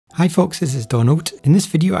Hi folks, this is Donald. In this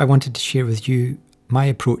video I wanted to share with you my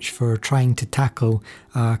approach for trying to tackle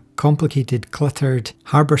a complicated cluttered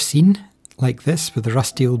harbour scene like this with a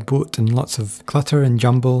rusty old boat and lots of clutter and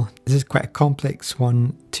jumble. This is quite a complex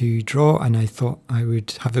one to draw and I thought I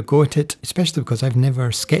would have a go at it, especially because I've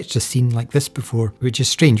never sketched a scene like this before, which is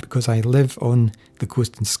strange because I live on the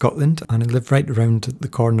coast in Scotland and I live right around the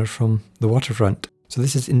corner from the waterfront. So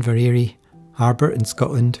this is Inverary Harbour in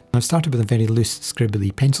Scotland. I've started with a very loose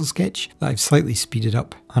scribbly pencil sketch that I've slightly speeded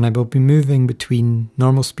up, and I will be moving between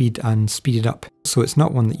normal speed and speeded up. So it's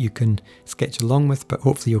not one that you can sketch along with, but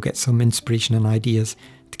hopefully you'll get some inspiration and ideas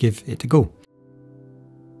to give it a go.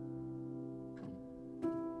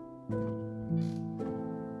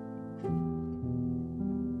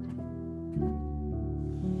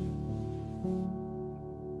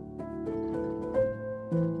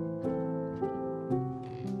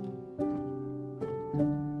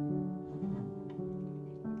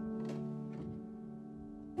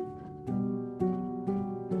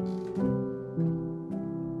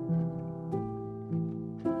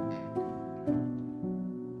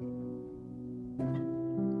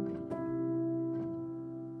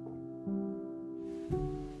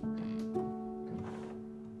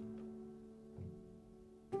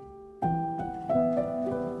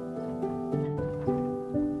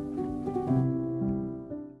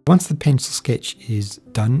 Once the pencil sketch is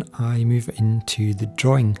done, I move into the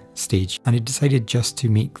drawing stage, and I decided just to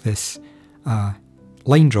make this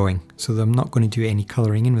line drawing so that I'm not going to do any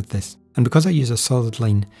colouring in with this. And because I use a solid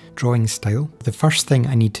line drawing style, the first thing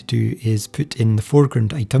I need to do is put in the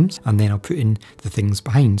foreground items and then I'll put in the things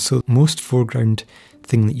behind. So most foreground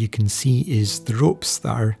thing that you can see is the ropes that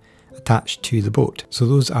are attached to the boat. So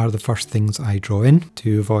those are the first things I draw in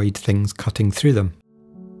to avoid things cutting through them.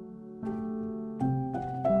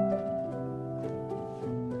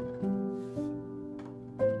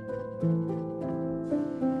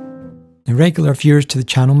 Now, regular viewers to the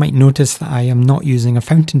channel might notice that I am not using a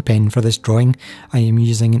fountain pen for this drawing. I am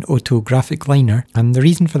using an autographic liner, and the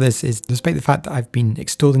reason for this is despite the fact that I've been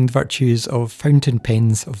extolling the virtues of fountain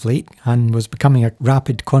pens of late and was becoming a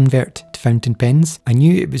rapid convert to fountain pens, I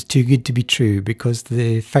knew it was too good to be true because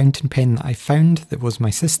the fountain pen that I found that was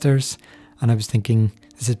my sister's, and I was thinking,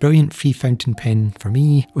 this is a brilliant free fountain pen for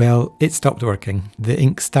me. Well, it stopped working. The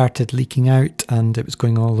ink started leaking out and it was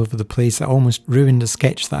going all over the place. It almost ruined a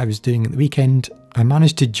sketch that I was doing at the weekend. I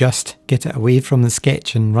managed to just get it away from the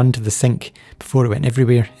sketch and run to the sink before it went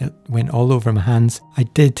everywhere. It went all over my hands. I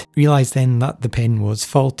did realise then that the pen was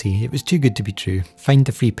faulty. It was too good to be true. Find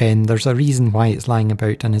a free pen. There's a reason why it's lying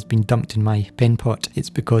about and has been dumped in my pen pot.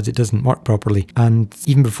 It's because it doesn't work properly. And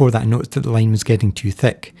even before that I noticed that the line was getting too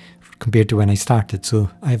thick compared to when I started, so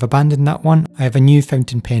I've abandoned that one. I have a new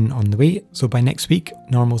fountain pen on the way, so by next week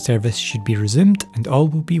normal service should be resumed and all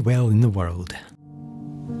will be well in the world.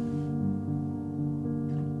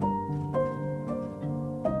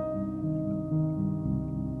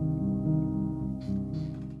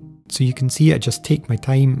 So you can see I just take my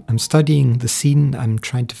time, I'm studying the scene, I'm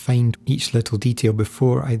trying to find each little detail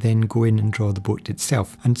before I then go in and draw the boat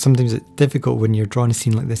itself. And sometimes it's difficult when you're drawing a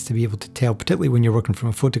scene like this to be able to tell, particularly when you're working from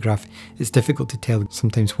a photograph, it's difficult to tell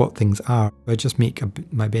sometimes what things are. I just make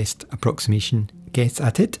my best approximation guess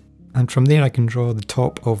at it, and from there I can draw the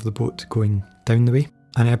top of the boat going down the way.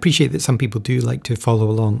 And I appreciate that some people do like to follow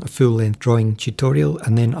along a full-length drawing tutorial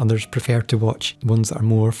and then others prefer to watch ones that are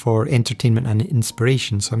more for entertainment and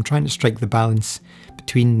inspiration. So I'm trying to strike the balance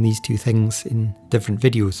between these two things in different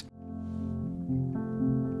videos.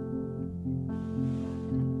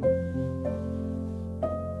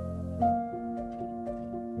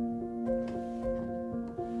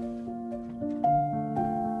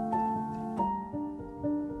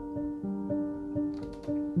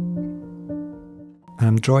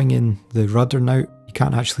 I'm drawing in the rudder now. You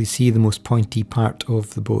can't actually see the most pointy part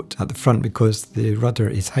of the boat at the front because the rudder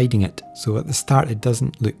is hiding it. So at the start it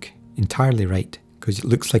doesn't look entirely right because it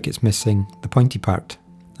looks like it's missing the pointy part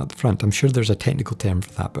at the front. I'm sure there's a technical term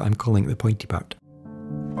for that, but I'm calling it the pointy part.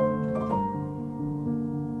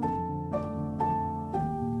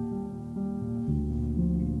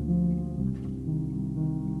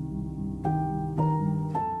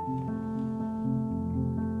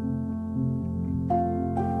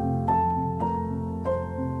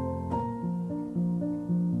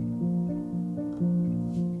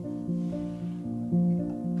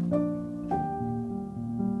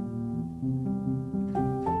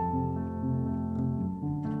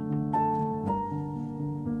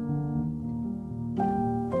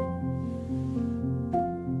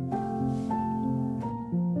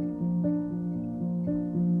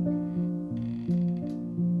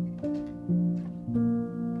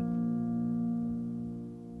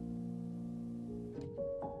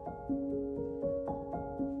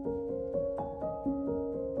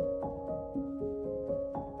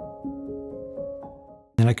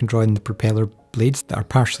 I can draw in the propeller blades that are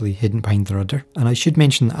partially hidden behind the rudder. And I should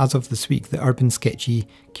mention that as of this week, the Urban Sketchy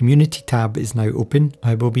community tab is now open.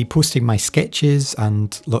 I will be posting my sketches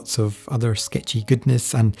and lots of other sketchy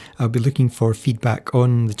goodness, and I'll be looking for feedback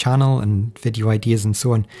on the channel and video ideas and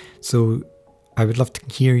so on. So I would love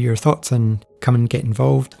to hear your thoughts and come and get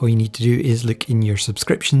involved. All you need to do is look in your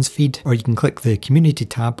subscriptions feed, or you can click the community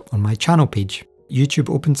tab on my channel page.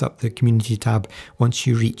 YouTube opens up the community tab once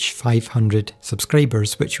you reach 500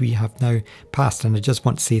 subscribers, which we have now passed. And I just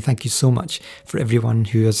want to say thank you so much for everyone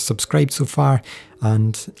who has subscribed so far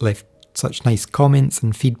and left such nice comments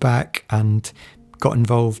and feedback and got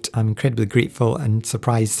involved. I'm incredibly grateful and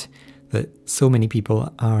surprised that so many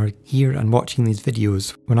people are here and watching these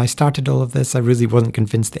videos. When I started all of this, I really wasn't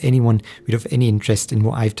convinced that anyone would have any interest in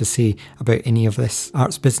what I have to say about any of this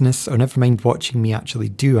arts business, or never mind watching me actually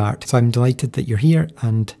do art. So I'm delighted that you're here,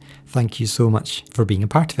 and thank you so much for being a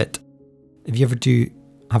part of it. If you ever do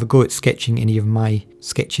have a go at sketching any of my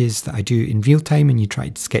sketches that I do in real time and you try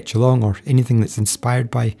to sketch along, or anything that's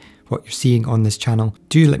inspired by what you're seeing on this channel,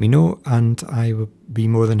 do let me know, and I will be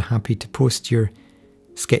more than happy to post your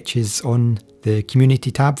sketches on the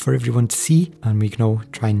community tab for everyone to see, and we can all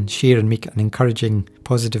try and share and make it an encouraging,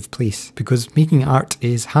 positive place, because making art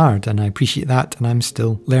is hard and I appreciate that, and I'm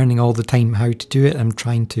still learning all the time how to do it. I'm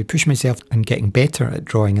trying to push myself and getting better at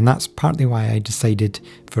drawing, and that's partly why I decided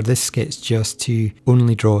for this sketch just to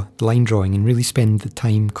only draw the line drawing and really spend the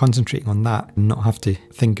time concentrating on that and not have to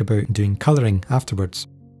think about doing colouring afterwards.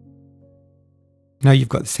 Now you've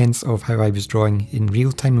got the sense of how I was drawing in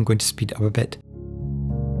real time, I'm going to speed it up a bit.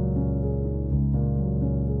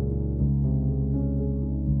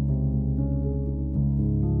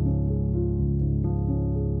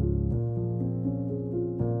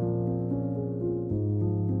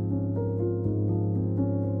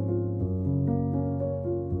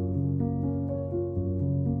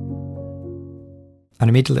 And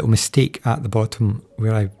I made a little mistake at the bottom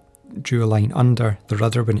where I drew a line under the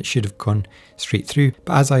rudder when it should have gone straight through.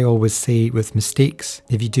 But as I always say with mistakes,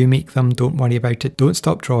 if you do make them, don't worry about it. Don't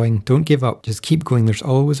stop drawing, don't give up, just keep going. There's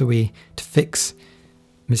always a way to fix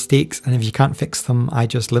mistakes, and if you can't fix them, I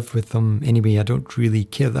just live with them anyway. I don't really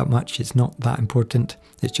care that much, it's not that important.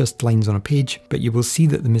 It's just lines on a page. But you will see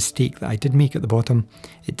that the mistake that I did make at the bottom,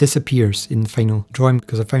 it disappears in the final drawing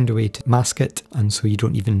because I found a way to mask it, and so you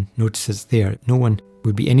don't even notice it's there. No one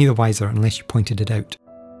would be any the wiser unless you pointed it out.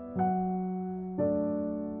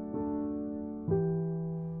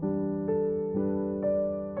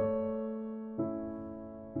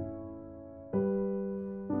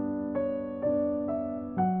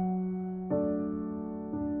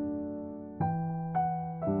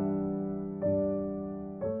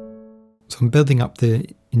 So I'm building up the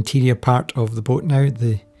interior part of the boat now,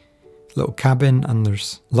 the little cabin, and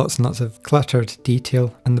there's lots and lots of cluttered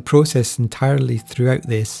detail, and the process entirely throughout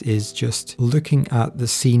this is just looking at the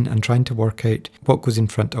scene and trying to work out what goes in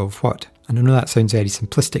front of what. And I know that sounds very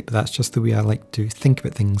simplistic, but that's just the way I like to think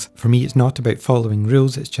about things. For me, it's not about following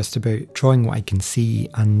rules, it's just about drawing what I can see.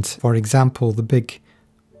 And for example, the big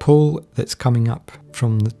pole that's coming up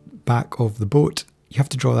from the back of the boat, you have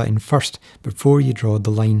to draw that in first before you draw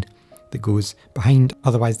the line that goes behind,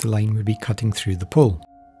 otherwise the line would be cutting through the pole.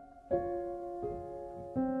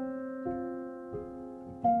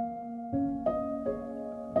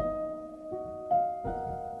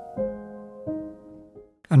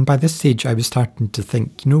 And by this stage I was starting to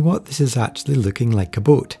think, you know what, this is actually looking like a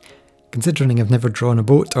boat. Considering I've never drawn a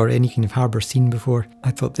boat or any kind of harbour scene before,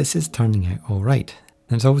 I thought this is turning out alright.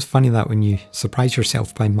 And it's always funny that when you surprise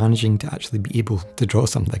yourself by managing to actually be able to draw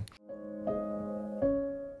something.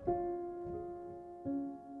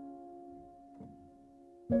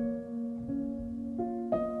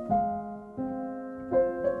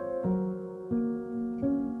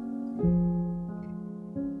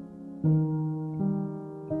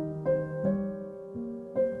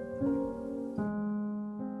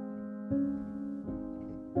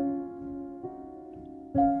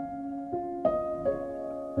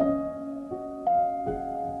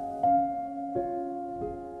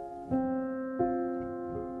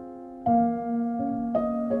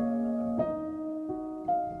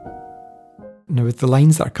 Now with the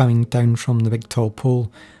lines that are coming down from the big tall pole,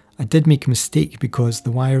 I did make a mistake because the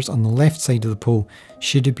wires on the left side of the pole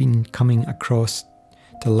should have been coming across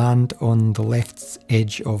to land on the left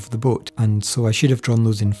edge of the boat, and so I should have drawn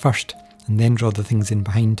those in first and then draw the things in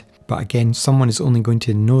behind. But again, someone is only going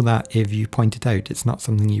to know that if you point it out. It's not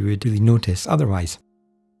something you would really notice otherwise.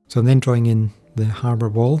 So I'm then drawing in the harbour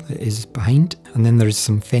wall that is behind, and then there's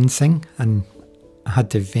some fencing, and I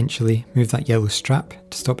had to eventually move that yellow strap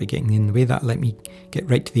to stop it getting in the way. That let me get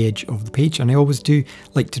right to the edge of the page, and I always do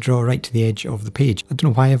like to draw right to the edge of the page. I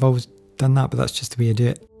don't know why I've always done that, but that's just the way I do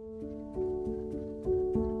it.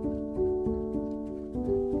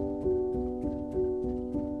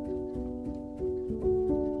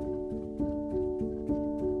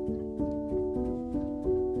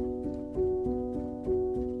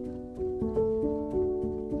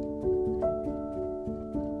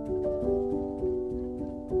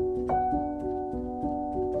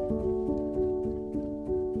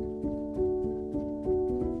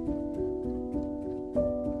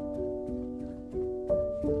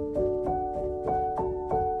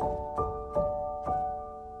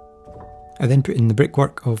 I then put in the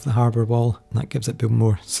brickwork of the harbour wall, and that gives it a bit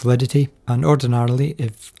more solidity. And ordinarily,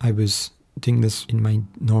 if I was doing this in my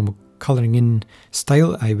normal colouring in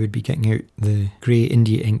style, I would be getting out the grey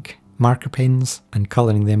India ink marker pens and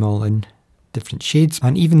colouring them all in different shades.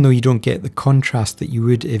 And even though you don't get the contrast that you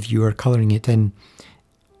would if you were colouring it in,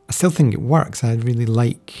 I still think it works. I really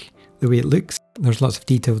like the way it looks. There's lots of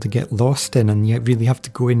detail to get lost in, and you really have to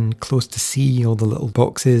go in close to see all the little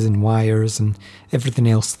boxes and wires and everything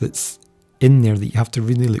else that's in there that you have to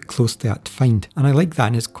really look closely at to find. And I like that,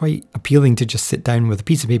 and it's quite appealing to just sit down with a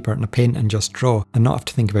piece of paper and a pen and just draw and not have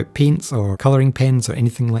to think about paints or colouring pens or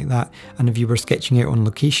anything like that. And if you were sketching out on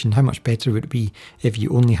location, how much better would it be if you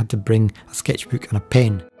only had to bring a sketchbook and a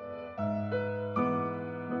pen?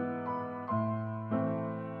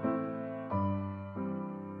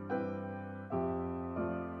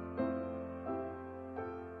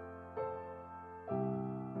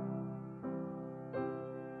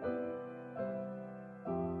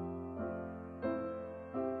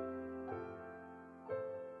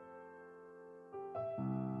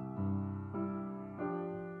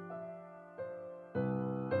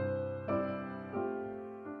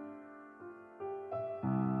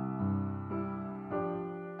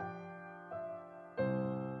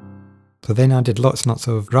 So then I added lots and lots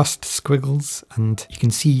of rust squiggles, and you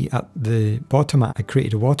can see at the bottom I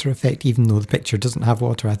created a water effect. Even though the picture doesn't have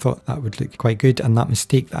water, I thought that would look quite good, and that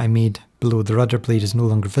mistake that I made below the rudder blade is no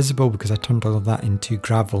longer visible because I turned all of that into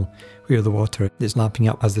gravel where the water is lapping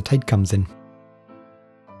up as the tide comes in.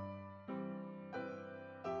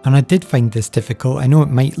 And I did find this difficult. I know it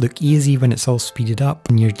might look easy when it's all speeded up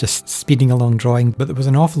and you're just speeding along drawing, but there was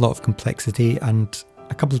an awful lot of complexity, and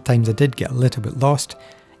a couple of times I did get a little bit lost,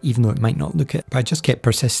 even though it might not look it. But I just kept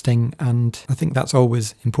persisting, and I think that's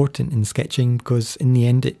always important in sketching, because in the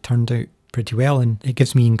end it turned out pretty well, and it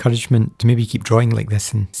gives me encouragement to maybe keep drawing like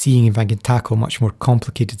this and seeing if I can tackle much more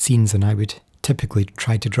complicated scenes than I would typically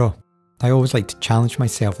try to draw. I always like to challenge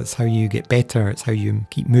myself. It's how you get better, it's how you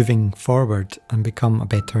keep moving forward and become a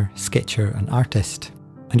better sketcher and artist.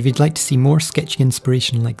 And if you'd like to see more sketching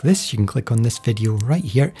inspiration like this, you can click on this video right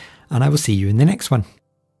here, and I will see you in the next one.